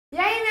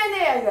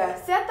Nega,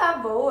 você tá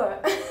boa?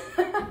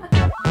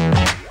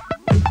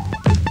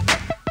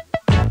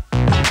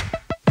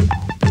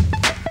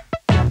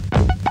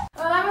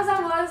 Olá, meus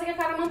amores, aqui é a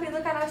Cara Mantendo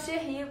do canal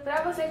Cherry.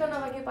 Pra você que é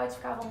novo aqui, pode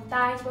ficar à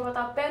vontade, pode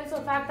botar o pé no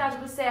sofá que tá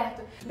tudo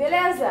certo.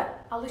 Beleza?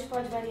 A luz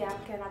pode variar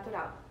porque é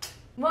natural.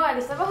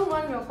 Amores, estava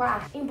arrumando meu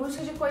quarto em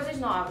busca de coisas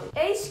novas.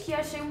 Eis que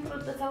achei um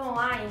produto da tela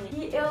online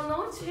e eu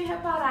não tinha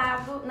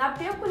reparado na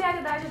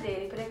peculiaridade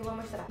dele. Peraí que eu vou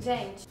mostrar.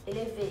 Gente, ele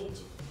é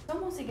verde. Estão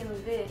conseguindo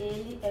ver?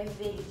 Ele é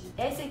verde.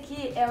 Esse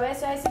aqui é o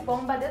SOS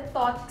Bomba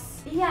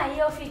Detox. E aí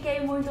eu fiquei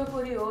muito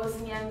curioso,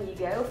 minha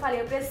amiga. Eu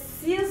falei, eu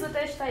preciso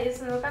testar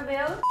isso no meu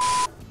cabelo.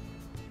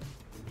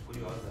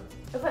 Curiosa.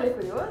 Eu falei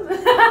curioso?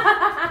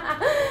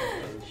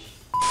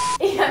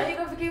 E aí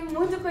eu fiquei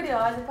muito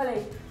curiosa. Eu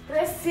falei,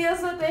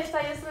 preciso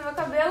testar isso no meu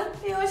cabelo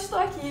e hoje estou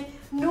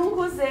aqui.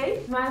 Nunca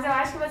usei, mas eu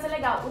acho que vai ser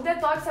legal. O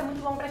detox é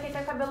muito bom pra quem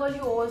tem cabelo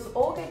oleoso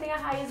ou quem tem a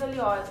raiz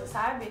oleosa,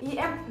 sabe? E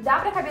dá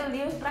pra cabelo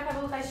liso, pra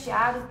cabelo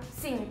cacheado.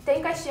 Sim,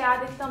 tem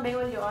cacheada que também é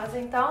oleosa.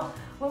 Então,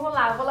 vamos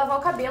lá. Eu vou lavar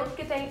o cabelo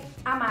porque tem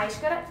a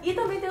máscara e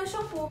também tem o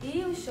shampoo.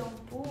 E o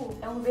shampoo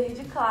é um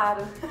verde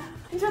claro.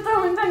 Já tô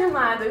muito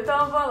animada,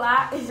 então eu vou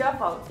lá e já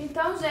volto.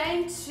 Então,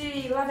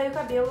 gente, lavei o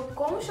cabelo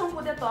com o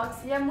shampoo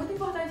detox. E é muito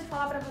importante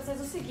falar pra vocês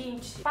o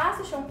seguinte: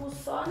 passa o shampoo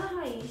só na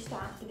raiz,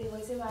 tá? E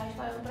depois você vai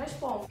espalhando pras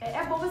pontas.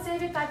 É bom você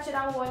evitar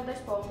tirar o óleo das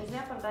pontas,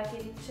 né? Pra dar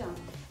aquele tchan.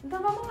 Então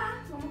vamos lá,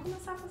 vamos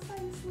começar a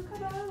passar isso no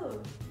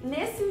cabelo.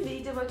 Nesse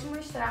vídeo eu vou te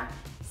mostrar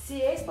se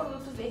esse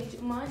produto verde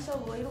mancha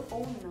o loiro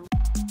ou não.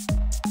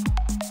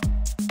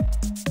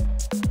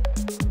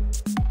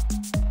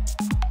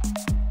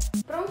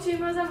 Prontinho,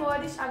 meus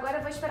amores, agora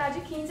eu vou esperar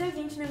de 15 a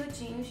 20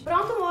 minutinhos.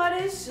 Pronto,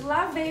 amores,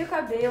 lavei o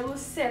cabelo.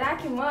 Será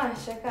que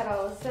mancha,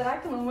 Carol? Será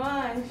que não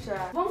mancha?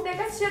 Vamos ter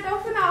que assistir até o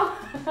final.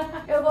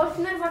 Eu vou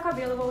finalizar o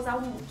cabelo, eu vou usar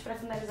o mousse pra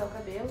finalizar o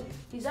cabelo.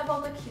 E já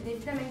volto aqui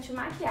devidamente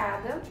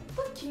maquiada, um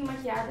pouquinho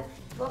maquiada,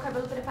 com o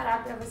cabelo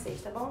preparado pra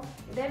vocês, tá bom?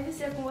 E deve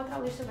ser com outra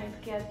luz também,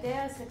 porque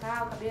até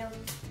secar o cabelo...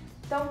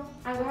 Então,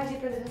 aguarde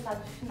para o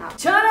resultado final.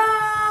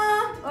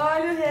 Tcharam!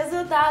 Olha o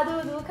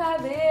resultado do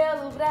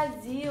cabelo,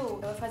 Brasil!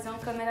 Eu vou fazer uma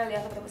câmera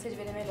lenta para vocês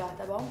verem melhor,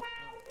 tá bom?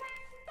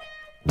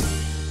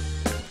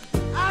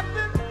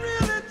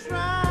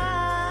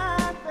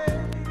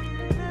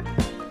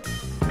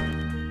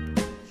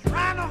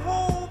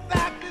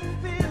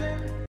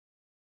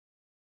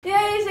 E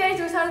aí,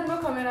 gente, gostaram do meu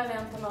câmera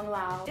lenta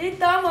manual?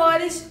 Então,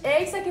 amores,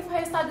 esse aqui foi o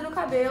resultado do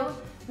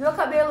cabelo. Meu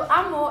cabelo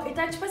amou e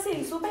tá tipo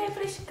assim, super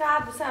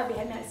refrescado, sabe?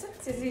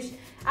 Se existe.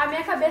 A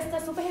minha cabeça tá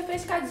super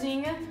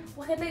refrescadinha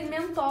porque tem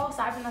mentol,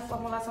 sabe? Na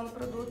formulação do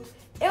produto.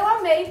 Eu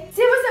amei.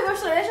 Se você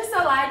gostou, deixa o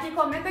seu like,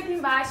 comenta aqui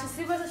embaixo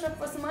se você achou que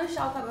fosse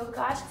manchar o cabelo, que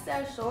eu acho que você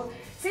achou.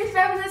 Se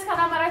inscreve nesse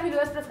canal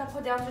maravilhoso pra ficar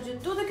por dentro de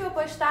tudo que eu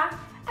postar.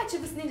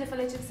 Ativa o sininho, já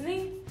falei ativa o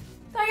sininho?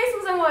 Então é isso,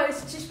 meus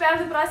amores. Te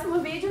espero no próximo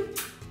vídeo.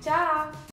 Tchau!